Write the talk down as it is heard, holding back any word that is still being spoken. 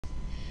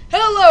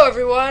Hello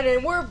everyone,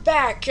 and we're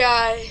back.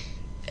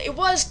 It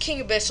was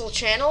King Abyssal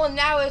channel, and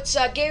now it's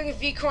Gaming with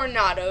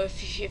v3.0.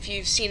 If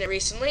you've seen it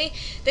recently,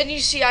 then you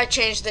see I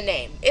changed the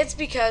name. It's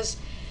because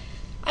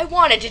I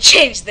wanted to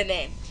change the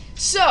name.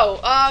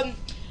 So,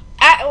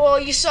 well,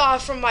 you saw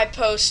from my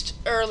post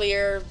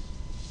earlier,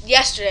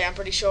 yesterday, I'm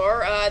pretty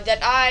sure,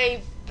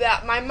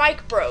 that my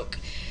mic broke.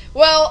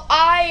 Well,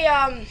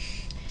 I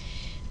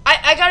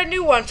got a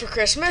new one for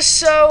Christmas,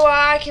 so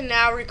I can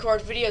now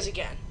record videos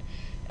again.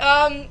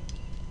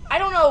 I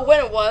don't know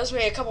when it was,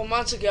 maybe a couple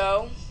months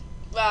ago,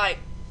 like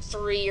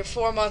 3 or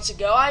 4 months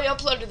ago, I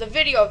uploaded the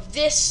video of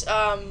this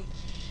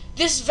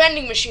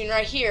vending machine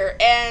right here,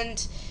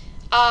 and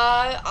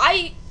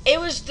it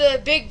was the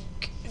big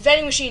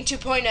Vending Machine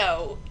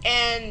 2.0,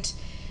 and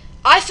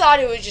I thought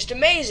it was just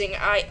amazing.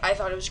 I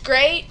thought it was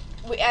great.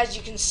 As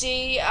you can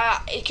see,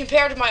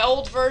 compared to my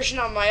old version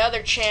on my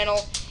other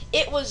channel,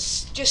 it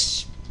was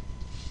just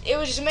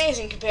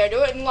amazing compared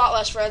to it, and a lot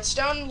less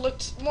redstone.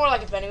 Looked more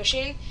like a vending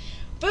machine.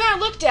 But then I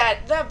looked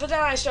at that. But then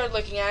I started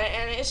looking at it,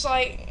 and it's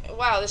like,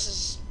 wow, this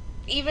is,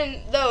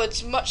 even though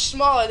it's much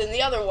smaller than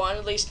the other one,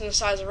 at least in the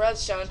size of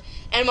redstone,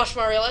 and much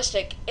more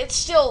realistic, it's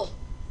still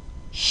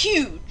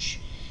huge.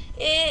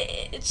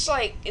 It's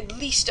like at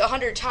least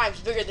 100 times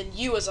bigger than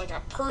you as like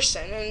a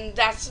person, and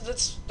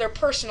that's their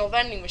personal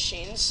vending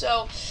machine.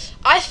 So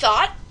I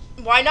thought,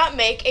 why not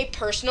make a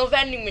personal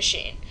vending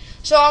machine?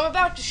 So I'm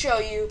about to show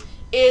you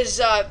is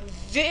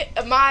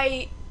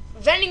my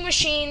vending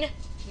machine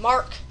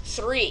Mark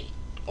III.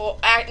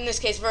 Well, in this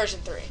case, version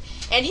 3.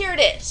 And here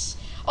it is,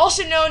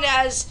 also known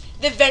as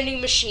the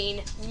Vending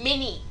Machine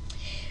Mini.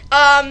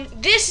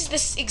 This is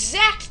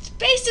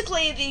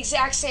basically the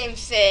exact same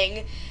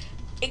thing,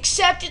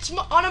 except it's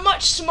on a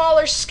much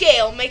smaller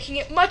scale, making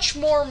it much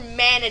more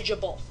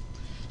manageable.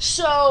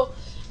 So,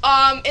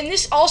 in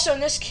this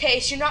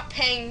case, you're not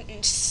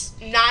paying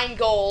 9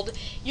 gold,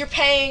 you're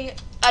paying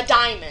a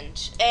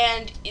diamond,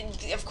 and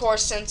of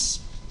course, since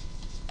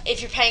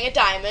if you're paying a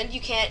diamond, you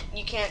can't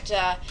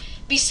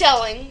be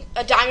selling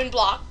a diamond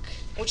block,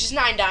 which is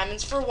 9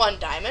 diamonds, for 1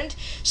 diamond.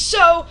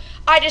 So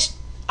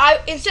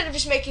instead of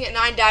just making it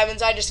 9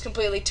 diamonds, I just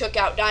completely took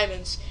out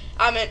diamonds.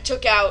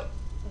 Took out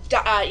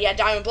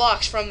diamond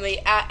blocks from the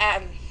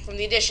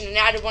addition and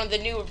added one of the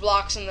newer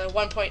blocks in the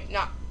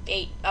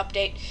 1.8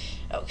 update.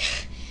 Oh,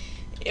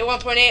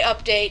 1.8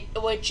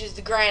 update, which is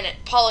the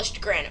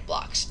polished granite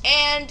blocks.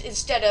 And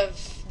instead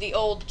of the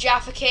old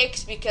Jaffa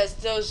cakes, because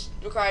those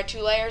require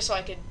 2 layers, so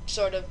I could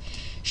sort of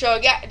show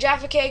a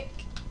Jaffa cake,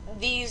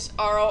 these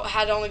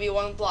had to only be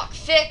 1 block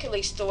thick, at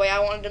least the way I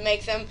wanted to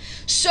make them.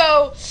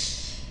 So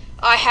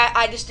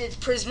I just did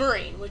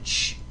Prismarine,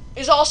 which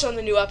is also in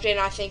the new update,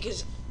 and I think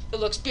it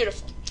looks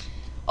beautiful.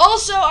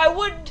 Also, I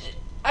would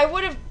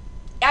have,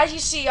 as you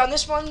see on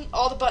this one,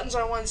 all the buttons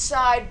on one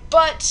side,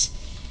 but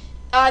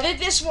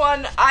this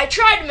one, I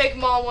tried to make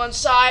them all on one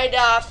side,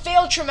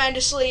 failed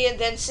tremendously, and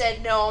then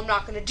said, no, I'm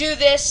not going to do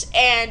this,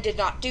 and did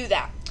not do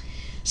that.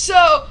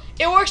 So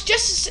it works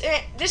just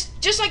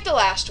like the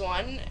last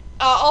one.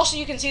 Also,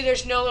 you can see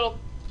there's no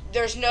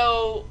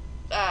little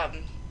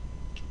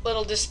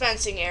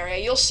dispensing area.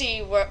 You'll see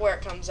where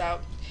it comes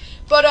out.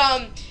 But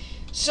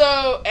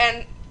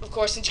and of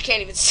course, since you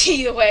can't even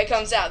see the way it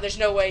comes out, there's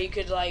no way you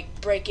could like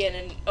break in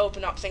and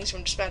open up things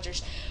from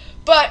dispensers.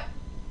 But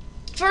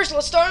first,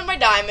 let's start with my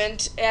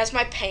diamond as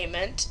my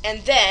payment,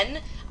 and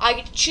then I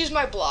get to choose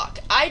my block.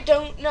 I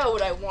don't know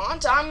what I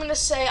want. I'm gonna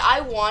say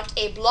I want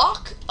a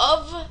block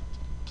of,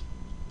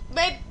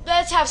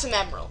 let's have some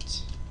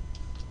emeralds.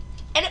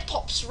 And it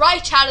pops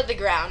right out of the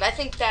ground. I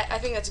think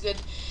that's a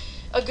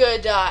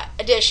good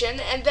addition.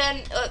 And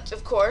then,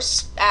 of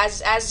course, as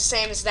the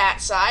same as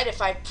that side,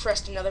 if I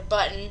pressed another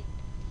button,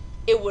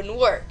 it wouldn't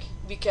work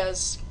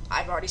because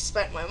I've already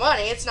spent my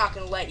money. It's not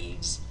going to let you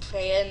just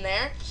pay in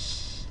there.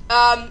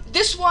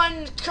 This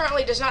one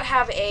currently does not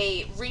have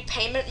a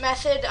repayment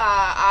method.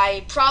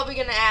 I'm definitely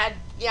going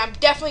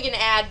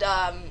to add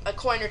a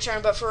coin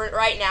return, but for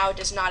right now, it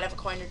does not have a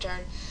coin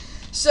return.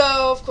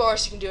 So, of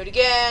course, you can do it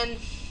again.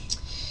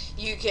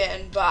 You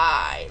can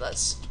buy,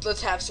 let's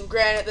have some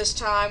granite this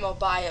time. I'll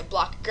buy a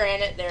block of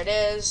granite. There it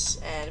is.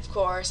 And of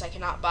course, I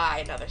cannot buy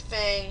another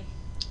thing.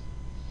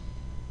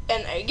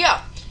 And there you go.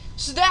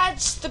 So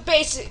that's the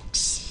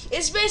basics.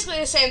 It's basically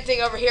the same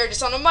thing over here,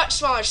 just on a much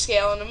smaller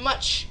scale and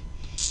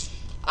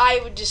I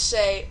would just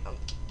say,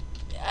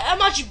 a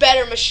much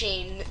better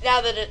machine now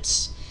that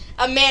it's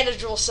a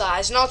manageable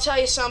size. And I'll tell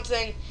you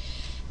something,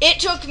 it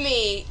took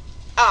me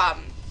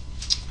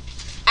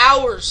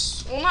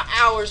hours, well, not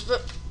hours,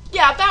 but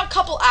yeah, about a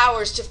couple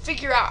hours to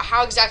figure out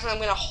how exactly I'm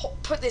going to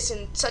put this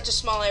in such a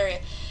small area.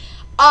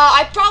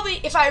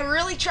 If I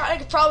really tried, I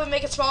could probably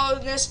make it smaller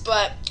than this,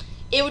 but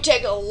it would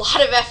take a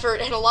lot of effort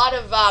and a lot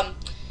of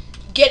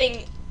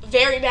getting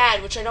very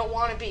mad, which I don't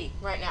want to be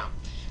right now.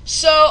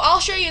 So I'll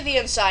show you the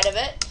inside of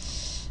it.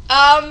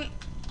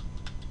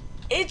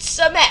 It's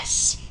a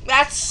mess.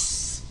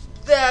 That's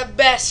the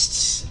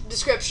best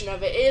description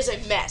of it. It is a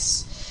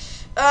mess.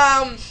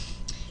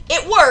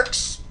 It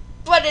works,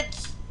 but it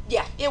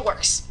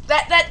works.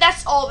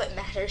 That's all that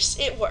matters.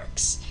 It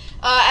works.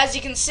 As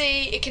you can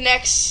see, it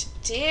connects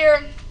to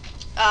here.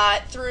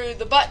 Through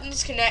the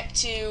buttons, connect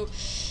to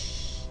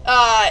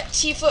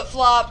T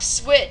flip-flop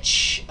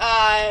switch,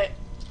 to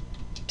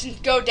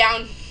go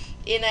down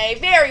in a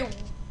very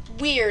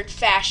weird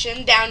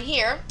fashion down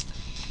here,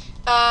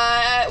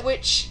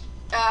 which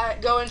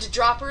go into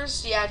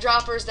droppers. Yeah,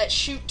 droppers that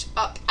shoot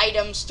up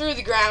items through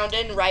the ground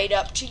and right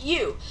up to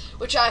you,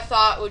 which I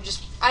thought would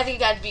I think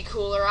that'd be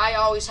cooler. I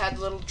always had a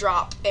little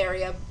drop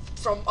area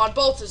on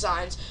both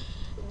designs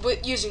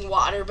with using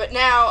water, but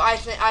now I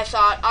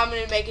thought I'm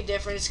going to make it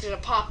different. It's going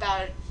to pop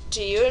out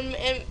to you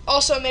and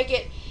also make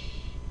it,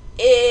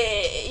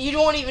 you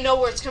won't even know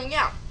where it's coming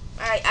out.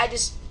 I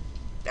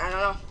don't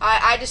know.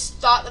 I just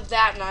thought of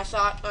that, and I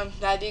thought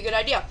that'd be a good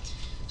idea.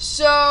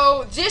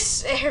 So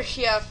this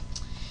area,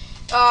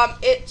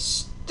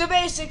 it's the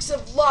basics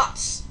of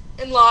lots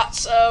and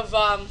lots of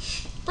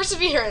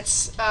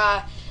perseverance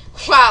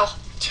while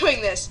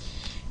doing this,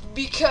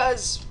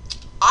 because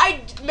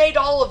I made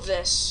all of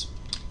this,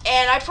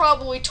 and I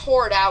probably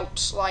tore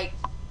out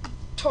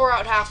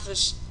half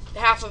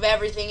of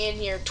everything in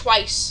here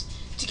twice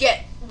to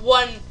get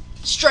one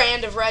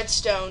strand of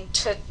redstone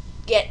to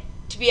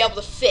be able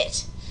to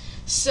fit.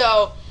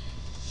 So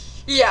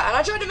yeah, and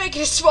I tried to make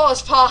it as small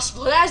as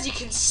possible, and as you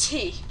can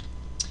see,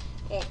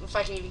 well, if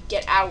I can even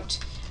get out,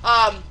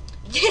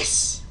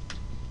 this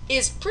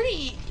is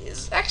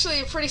actually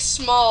a pretty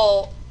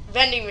small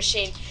vending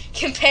machine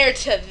compared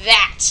to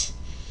that.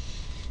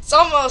 It's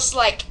almost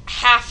like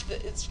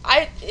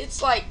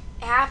it's like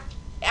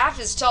half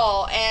as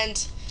tall,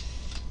 and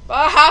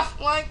half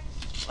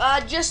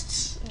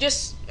just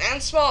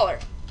and smaller.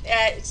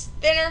 It's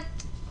thinner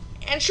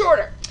and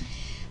shorter,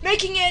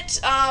 making it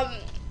a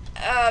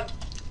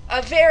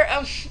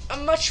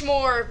much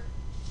more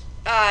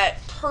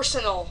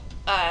personal,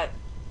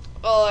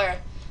 or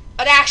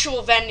an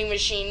actual vending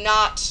machine,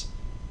 not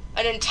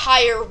an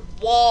entire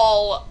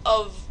wall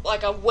of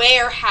like a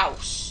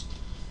warehouse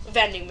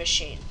vending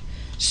machine.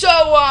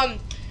 So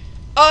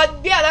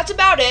yeah, that's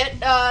about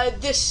it.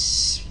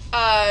 This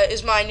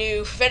is my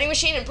new vending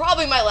machine, and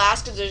probably my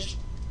last, because there's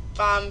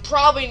I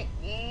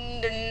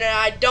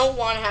don't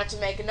want to have to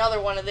make another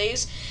one of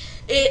these.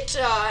 It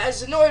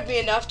has annoyed me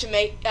enough to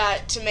make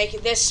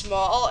it this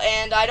small,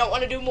 and I don't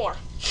want to do more.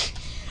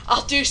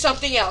 I'll do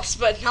something else,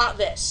 but not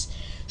this.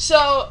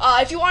 So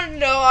if you wanted to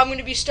know, I'm going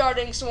to be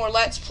starting some more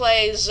Let's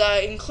Plays,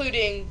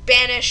 including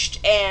Banished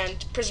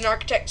and Prison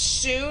Architect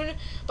soon.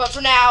 But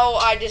for now,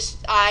 I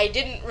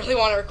didn't really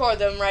want to record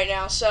them right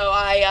now, so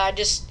I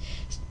just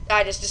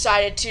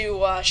decided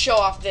to show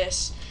off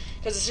this,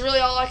 because it's really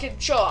all I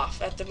could show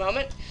off at the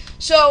moment.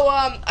 So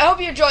I hope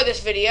you enjoyed this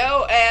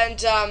video,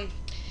 and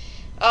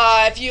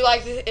if you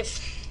like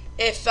if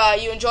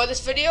you enjoyed this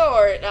video,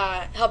 or it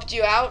helped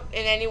you out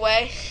in any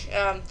way,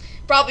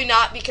 probably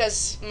not,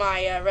 because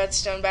my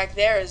redstone back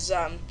there is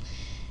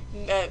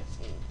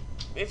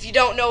if you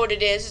don't know what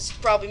it is, it's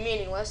probably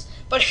meaningless.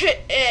 But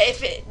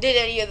if it did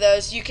any of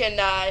those, you can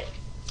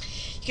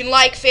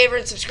like, favorite,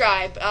 and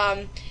subscribe.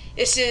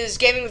 This is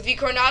Gaming with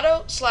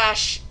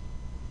v3.0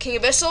 /King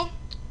Abyssal.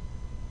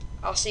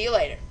 I'll see you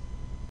later.